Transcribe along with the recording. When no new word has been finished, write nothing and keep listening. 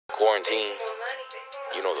Quarantine,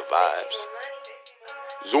 you know the vibes.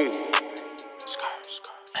 Zoom.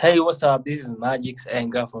 Hey, what's up? This is Magix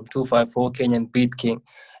Enga from 254 Kenyan Beat King,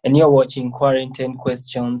 and you're watching Quarantine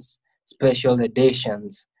Questions Special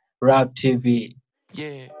Editions, Rap TV.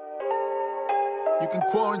 Yeah. You can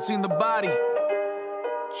quarantine the body,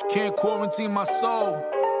 but you can't quarantine my soul.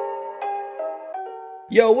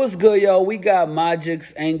 Yo, what's good, yo? We got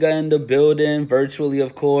Magix Enga in the building, virtually,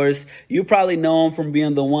 of course. You probably know him from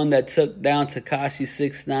being the one that took down Tekashi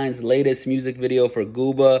 6IX9's latest music video for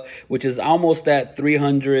GOOBA, which is almost at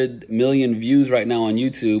 300 million views right now on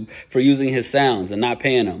YouTube for using his sounds and not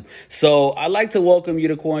paying him. So I'd like to welcome you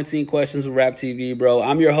to Quarantine Questions with Rap TV, bro.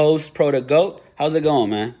 I'm your host, Pro the GOAT. How's it going,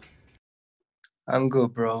 man? I'm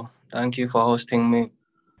good, bro. Thank you for hosting me.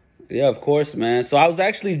 Yeah, of course, man. So I was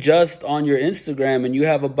actually just on your Instagram, and you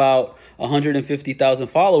have about 150,000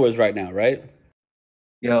 followers right now, right?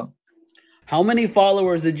 Yeah. How many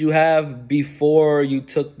followers did you have before you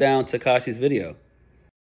took down Tekashi's video?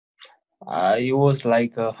 It was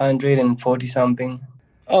like 140 something.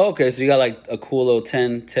 Oh, okay. So you got like a cool little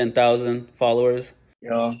 10,000 followers.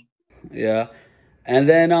 Yeah. Yeah. And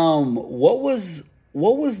then what was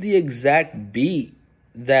the exact beat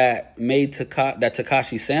that made that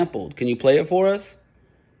Tekashi sampled? Can you play it for us?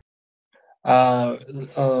 I'll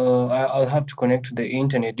have to connect to the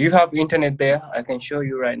internet. Do you have internet there? I can show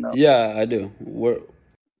you right now. Yeah, I do.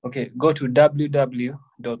 Okay, go to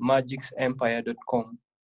www.magixempire.com.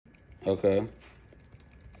 Okay.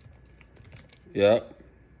 Yeah.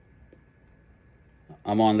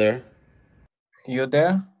 I'm on there. You're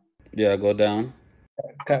there? Yeah, go down.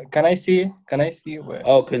 Can I see it? Can I see it? Where?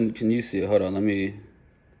 Oh, can you see it? Hold on, let me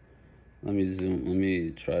zoom. Let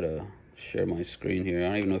me try to share my screen here. I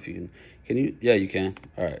don't even know if you can you? Yeah, you can.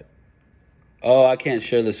 All right. Oh, I can't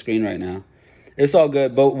share the screen right now. It's all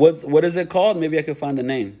good. But what is it called? Maybe I can find the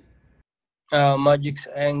name. Magix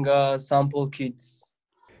Enga sample kits.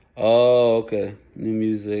 Oh, okay. New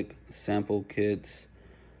music sample kits.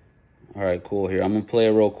 All right, cool. Here, I'm gonna play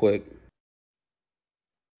it real quick.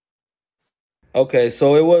 Okay,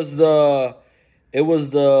 so it was the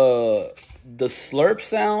slurp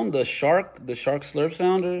sound, the shark slurp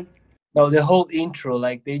sounder. No, the whole intro,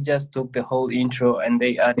 like they just took the whole intro and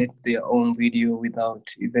they added their own video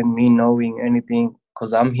without even me knowing anything.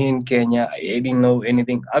 Cause I'm here in Kenya, I didn't know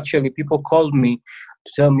anything. Actually, people called me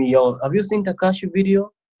to tell me, "Yo, have you seen Tekashi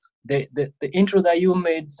video? The intro that you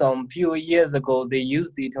made some few years ago, they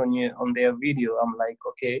used it on their video." I'm like,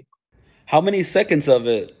 okay. How many seconds of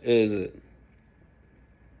it is it?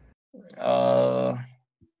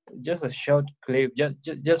 Just a short clip.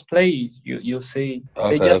 Just play it. You'll see.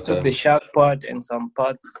 Okay, they just took the shark part and some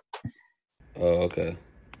parts. Oh, okay.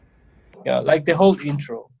 Yeah, like the whole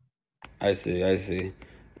intro. I see.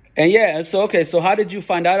 And yeah, so okay, so how did you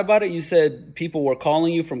find out about it? You said people were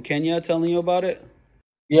calling you from Kenya telling you about it?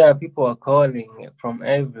 Yeah, people are calling from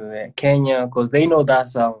everywhere. Kenya, because they know that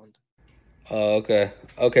sound. Oh, okay.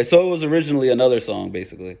 Okay, so it was originally another song,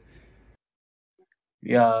 basically.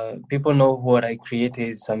 Yeah, people know what I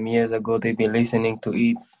created some years ago. They've been listening to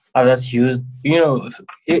it. Others used,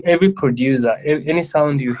 every producer, any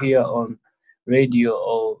sound you hear on radio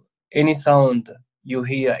or any sound you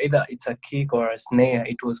hear, either it's a kick or a snare,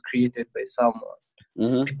 it was created by someone.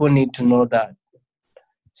 Mm-hmm. People need to know that.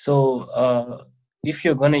 So if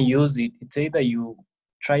you're going to use it, it's either you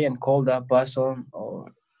try and call that person, or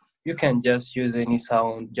you can just use any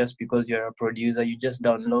sound. Just because you're a producer, you just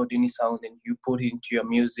download any sound and you put it into your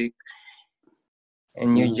music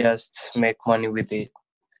and you just make money with it.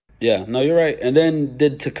 Yeah, no, you're right. And then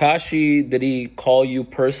did he call you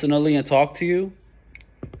personally and talk to you?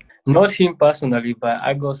 Not him personally, but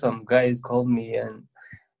I got some guys called me and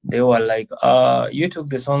they were like, you took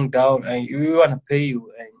the song down and we want to pay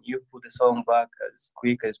you and you put the song back as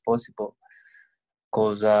quick as possible.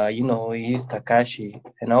 Because, he's Tekashi.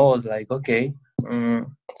 And I was like, okay,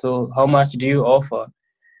 so how much do you offer?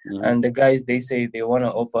 Mm-hmm. And the guys, they say they want to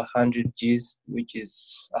offer 100 Gs, which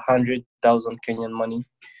is 100,000 Kenyan money.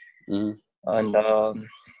 Mm-hmm. And I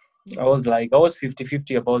was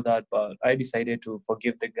 50-50 about that, but I decided to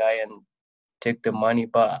forgive the guy and take the money.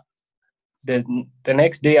 But the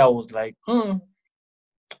next day I was like, I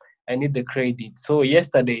need the credit. So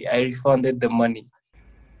yesterday I refunded the money.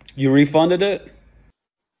 You refunded it?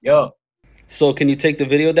 Yeah. So can you take the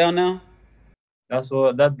video down now? That's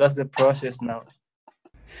the process now.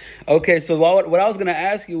 Okay, so what I was gonna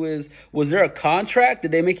ask you is, was there a contract? Did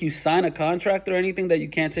they make you sign a contract or anything that you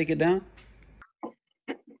can't take it down?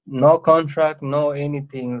 No contract, no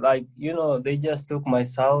anything. Like, they just took my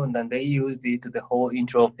sound and they used it to the whole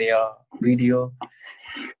intro of their video.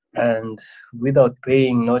 and without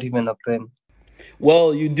paying not even a pen.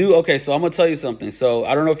 Well, you do. Okay, so I'm gonna tell you something. So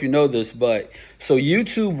I don't know if you know this, but so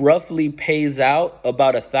YouTube roughly pays out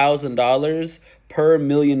about $1,000 per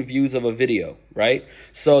million views of a video, right?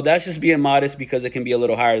 So that's just being modest because it can be a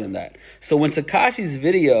little higher than that. So with Tekashi's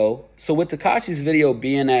video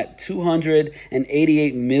being at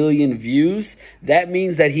 288 million views, that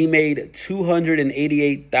means that he made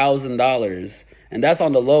 $288,000, and that's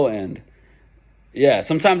on the low end. Yeah,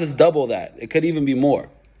 sometimes it's double that. It could even be more.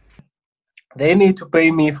 They need to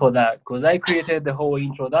pay me for that because I created the whole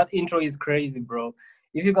intro. That intro is crazy, bro.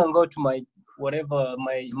 If you can go to my whatever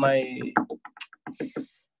my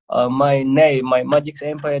name, my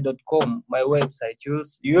magixempire.com, my website,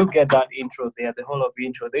 you get that intro there, the whole of the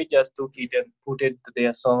intro. They just took it and put it to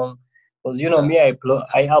their song. Because me, I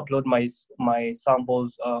upload my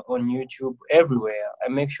samples on YouTube everywhere. I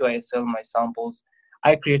make sure I sell my samples.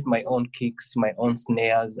 I create my own kicks, my own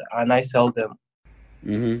snares, and I sell them.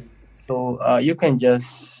 Mm-hmm. So you can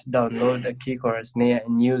just download a kick or a snare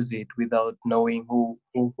and use it without knowing who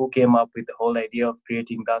came up with the whole idea of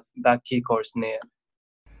creating that kick or snare.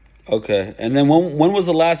 Okay, and then when was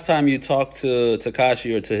the last time you talked to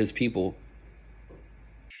Tekashi or to his people?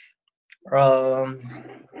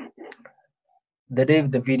 The day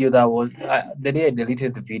the day I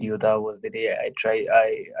deleted the video, that was the day I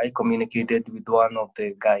communicated with one of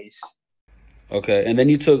the guys. Okay, and then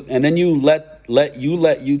you let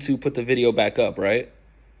YouTube put the video back up, right?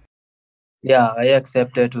 Yeah, I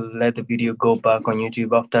accepted to let the video go back on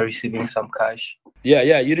YouTube after receiving some cash.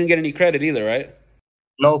 Yeah, you didn't get any credit either, right?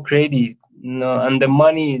 No credit, no, and the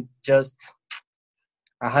money just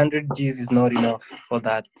 100 G's is not enough for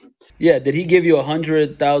that. Yeah, did he give you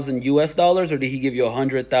 100,000 US dollars or did he give you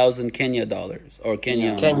 100,000 Kenya dollars or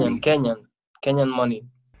Kenyan money?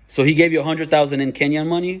 So he gave you 100,000 in Kenyan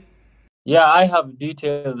money? Yeah, I have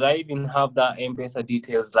details. I even have that M-Pesa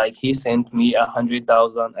details. Like he sent me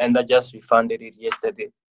 100,000 and I just refunded it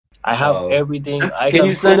yesterday. I have everything. Can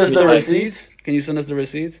you send us the receipts? Can you send us the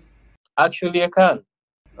receipts? Actually, I can.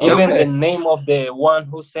 Even the name of the one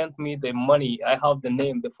who sent me the money, I have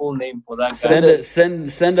the full name for that guy.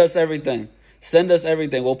 Send us everything. Send us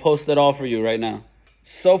everything. We'll post it all for you right now.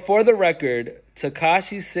 So for the record,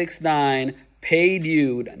 Tekashi 6ix9ine paid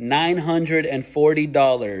you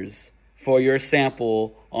 $940 for your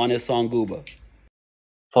sample on his song GOOBA.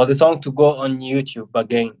 For the song to go on YouTube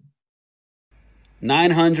again.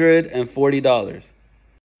 $940.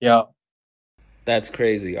 Yeah. That's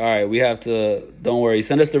crazy. All right, we have to, don't worry.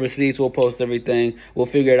 Send us the receipts. We'll post everything. We'll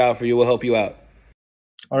figure it out for you. We'll help you out.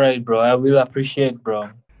 All right, bro. I will appreciate, bro.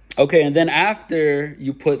 Okay, and then after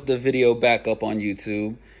you put the video back up on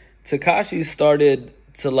YouTube, Tekashi started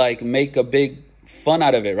to make a big fun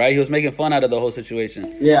out of it, right? He was making fun out of the whole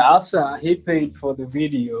situation. Yeah, after he paid for the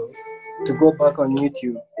video to go back on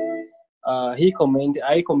YouTube, I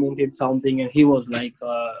commented something and he was like,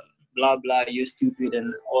 blah blah, you stupid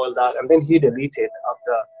and all that, and then he deleted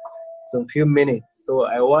after some few minutes. So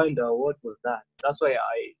I wonder what was that. That's why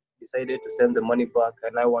I decided to send the money back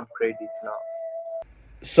and I want credits now.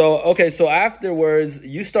 So afterwards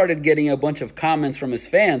you started getting a bunch of comments from his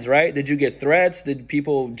fans, right? Did you get threats? Did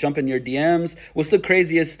people jump in your DMs? What's the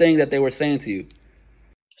craziest thing that they were saying to you?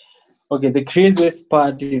 Okay, the craziest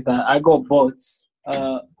part is that I got bots,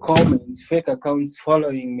 comments, fake accounts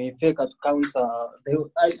following me, fake accounts.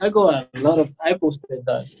 I got a lot of. I posted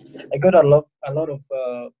that. I got a lot of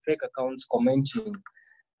fake accounts commenting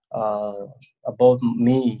about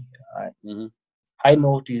me. I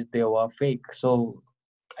noticed they were fake, so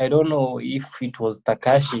I don't know if it was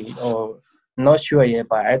Tekashi or not sure yet,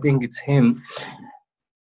 but I think it's him.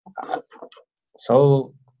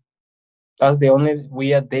 So that's the only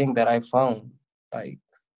weird thing that I found. Like,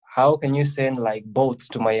 how can you send bots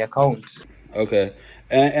to my account? Okay.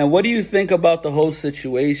 And what do you think about the whole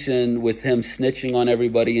situation with him snitching on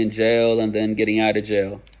everybody in jail and then getting out of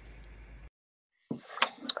jail?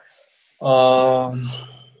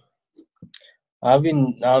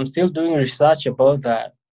 I'm still doing research about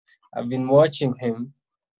that. I've been watching him,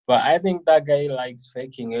 but I think that guy likes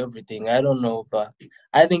faking everything. I don't know, but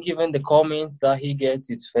I think even the comments that he gets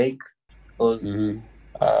is fake. Because me,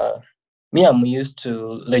 I'm used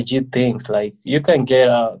to legit things. Like you can get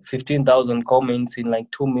 15,000 comments in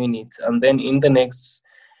 2 minutes, and then in the next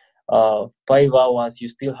 5 hours you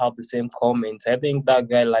still have the same comments. I think that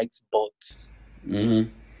guy likes bots.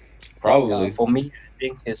 Probably. For me, I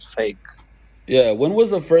think he's fake. Yeah. When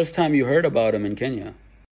was the first time you heard about him in Kenya?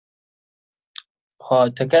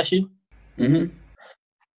 Tekashi?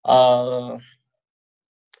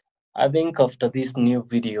 I think after this new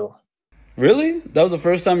video. Really? That was the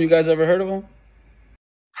first time you guys ever heard of him?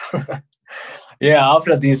 Yeah,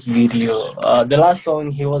 after this video, the last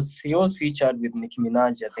song he was featured with Nicki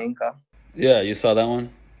Minaj, I think. Yeah, you saw that one?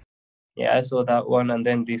 Yeah, I saw that one, and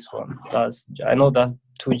then this one. I know that's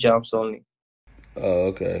 2 jumps only. Oh,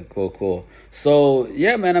 okay, cool. So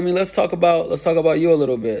yeah, man. I mean, let's talk about you a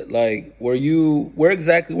little bit. Like, where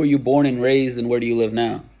exactly were you born and raised, and where do you live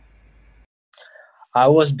now? I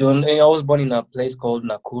was born in a place called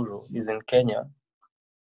Nakuru, is in Kenya,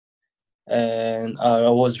 and I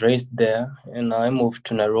was raised there. And I moved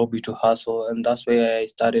to Nairobi to hustle, and that's where I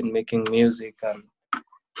started making music and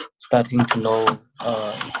starting to know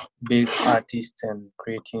big artists and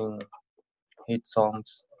creating hit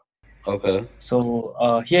songs. Okay. So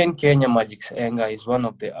here in Kenya, Magix Enga is one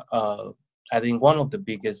of the I think one of the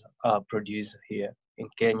biggest producer here in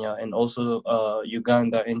Kenya, and also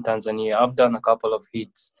Uganda and Tanzania. I've done a couple of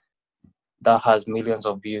hits that has millions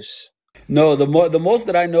of views. No, the most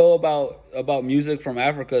that I know about music from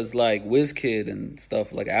Africa is like Wizkid and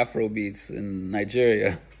stuff like Afro beats in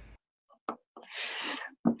Nigeria.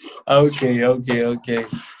 Okay.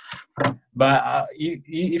 But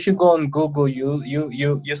if you go on Google,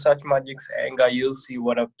 you search Magix Enga, you'll see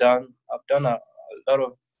what I've done. I've done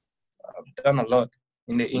a lot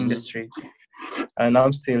in the industry, and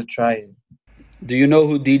I'm still trying. Do you know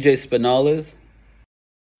who DJ Spinal is?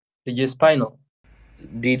 DJ Spinal?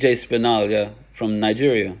 DJ Spinal, yeah, from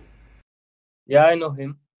Nigeria. Yeah, I know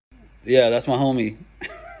him. Yeah, that's my homie.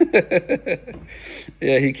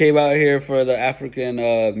 Yeah, he came out here for the African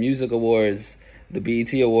Music Awards, the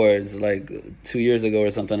BET Awards, like 2 years ago or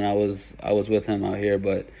something. I was with him out here,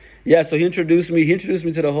 but yeah, so he introduced me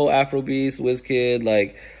to the whole Afrobeats, Wizkid,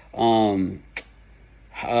 like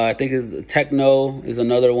I think his Techno is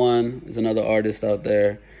another artist out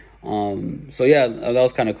there. So yeah, that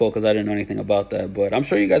was kind of cool because I didn't know anything about that, but I'm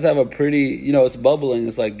sure you guys have a pretty, it's bubbling.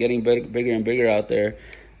 It's like getting bigger and bigger out there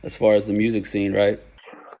as far as the music scene, right?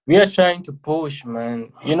 We are trying to push,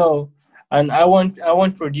 man, and I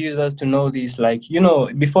want producers to know this, like,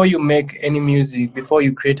 before you make any music, before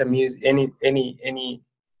you create a music,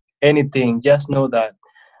 anything, just know that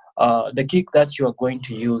the kick that you are going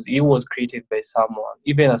to use, it was created by someone,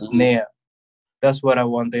 even a snare. That's what I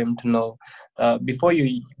want them to know. Before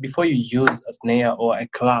you use a snare or a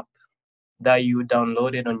clap that you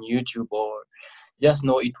downloaded on YouTube, or just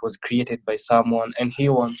know it was created by someone, and he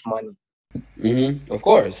wants money. Of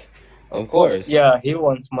course. Yeah, he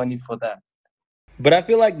wants money for that. But I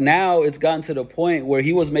feel like now it's gotten to the point where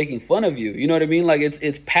he was making fun of you. You know what I mean? Like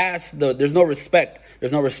it's past there's no respect.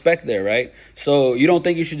 There's no respect there, right? So you don't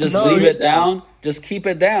think you should just leave it down? Just keep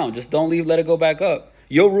it down. Just don't let it go back up.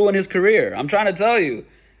 You'll ruin his career. I'm trying to tell you.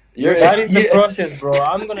 That is the process, bro.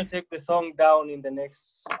 I'm gonna take the song down in the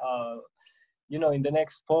next in the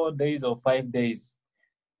next 4 days or 5 days.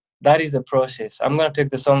 That is the process. I'm gonna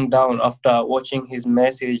take the song down after watching his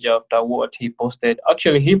message, after what he posted.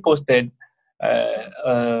 Actually, he posted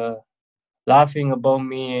laughing about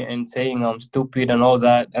me and saying I'm stupid and all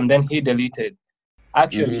that, and then he deleted.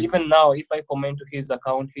 Actually, even now, if I comment to his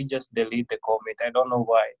account, he just delete the comment. I don't know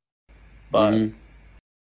why, but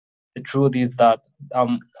the truth is that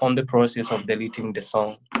I'm on the process of deleting the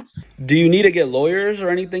song. Do you need to get lawyers or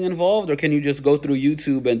anything involved, or can you just go through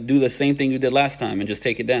YouTube and do the same thing you did last time and just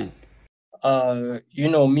take it down?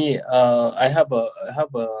 Me, I have a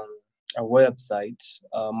website,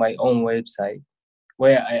 my own website,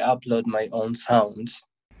 where I upload my own sounds.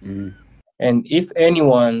 And if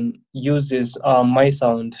anyone uses my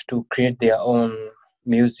sound to create their own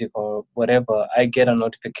music or whatever, I get a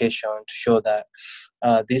notification to show that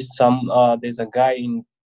there's a guy in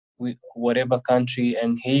whatever country,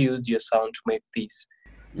 and he used your sound to make this.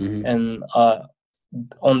 And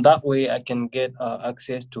on that way, I can get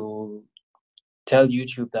access to tell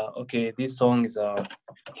YouTube that, okay, this song is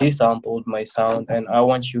he sampled my sound, and I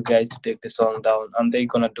want you guys to take the song down, and they're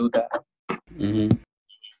gonna do that.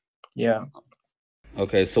 Yeah.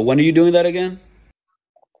 Okay, so when are you doing that again?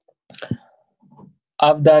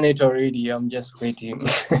 I've done it already. I'm just waiting.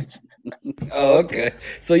 Oh, okay.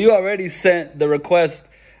 So you already sent the request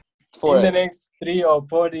for in the next 3 or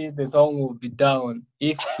 4 days, the song will be down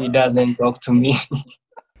if he doesn't talk to me.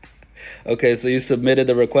 Okay, so you submitted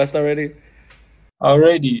the request already?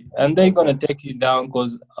 Already, and they're gonna take you down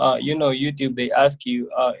because YouTube, they ask you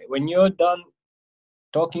when you're done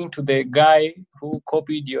talking to the guy who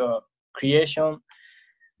copied your creation,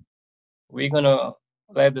 we're gonna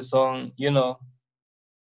let the song,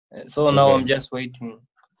 so now I'm just waiting.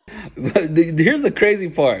 Here's the crazy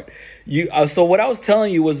part. So what I was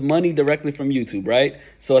telling you was money directly from YouTube, right?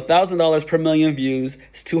 So $1,000 per million views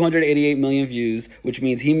is 288 million views, which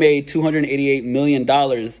means he made $288 million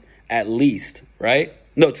at least, right?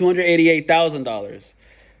 No, $288,000.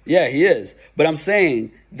 Yeah, he is. But I'm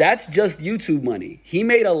saying that's just YouTube money. He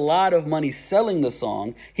made a lot of money selling the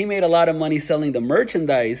song. He made a lot of money selling the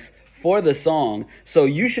merchandise for the song. So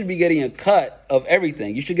you should be getting a cut of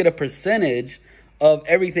everything. You should get a percentage of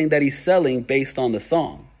everything that he's selling based on the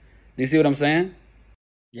song. Do you see what I'm saying?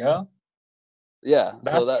 Yeah, Yeah.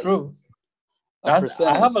 that's So true. a I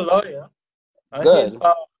percentage. have a lawyer, and he's Good.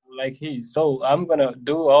 powerful like so I'm gonna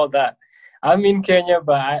do all that. I'm in Kenya,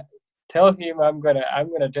 but I tell him I'm gonna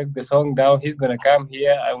take the song down. He's gonna come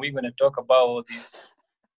here, and we're gonna talk about all this.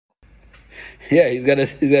 Yeah, he's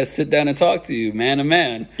gotta sit down and talk to you, man to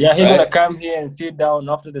man. Yeah, he's right? gonna come here and sit down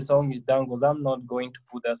after the song is done, because I'm not going to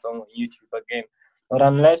put that song on YouTube again, but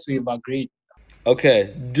unless we've agreed.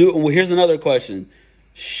 Okay. Well, here's another question.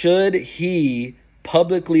 Should he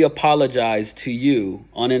publicly apologize to you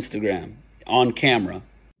on Instagram, on camera?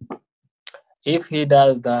 If he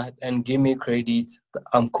does that and give me credits,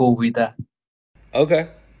 I'm cool with that. Okay.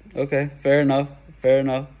 Fair enough.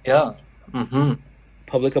 Yeah. Mm-hmm.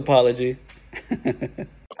 Public apology.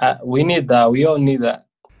 We need that. We all need that.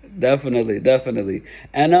 Definitely.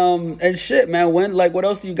 And shit, man, what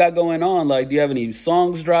else do you got going on? Like, do you have any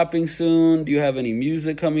songs dropping soon? Do you have any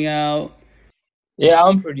music coming out? Yeah,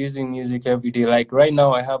 I'm producing music every day. Like right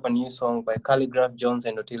now, I have a new song by Calligraph Jones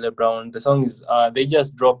and Otile Brown. The song is they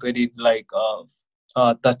just dropped it like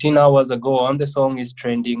 13 hours ago, and the song is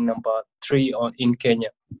trending number 3 in Kenya.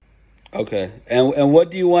 Okay. And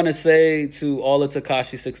what do you want to say to all of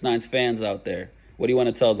Tekashi 6ix9ine's fans out there? What do you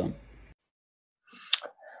want to tell them?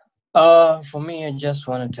 For me, I just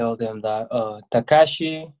want to tell them that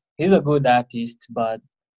Tekashi, he's a good artist, but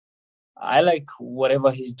I like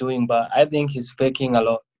whatever he's doing, but I think he's faking a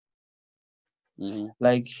lot. Mm-hmm.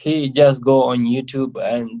 Like he just go on YouTube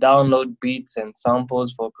and download beats and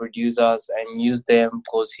samples for producers and use them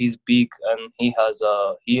because he's big and he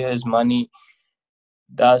has money.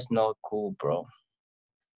 That's not cool, bro.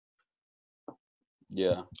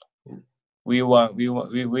 Yeah. We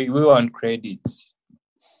want credits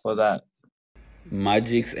for that.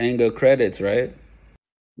 Magix Enga credits, right?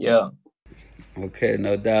 Yeah. Okay,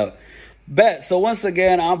 no doubt. Bet. So once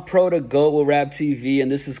again, I'm Pro to Go with Rap TV, and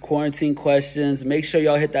this is Quarantine Questions. Make sure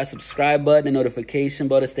y'all hit that subscribe button and notification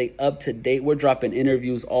bell to stay up to date. We're dropping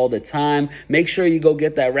interviews all the time. Make sure you go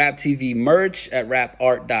get that Rap TV merch at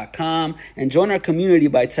rapart.com and join our community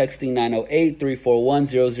by texting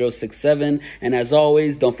 908-341-0067. And as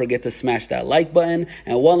always, don't forget to smash that like button.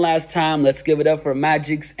 And one last time, let's give it up for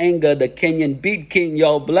Magix Enga, the Kenyan Beat King.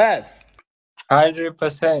 Y'all bless.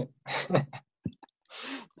 100%.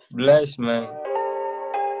 Bless, man.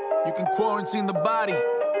 You can quarantine the body,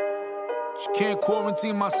 but you can't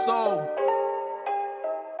quarantine my soul.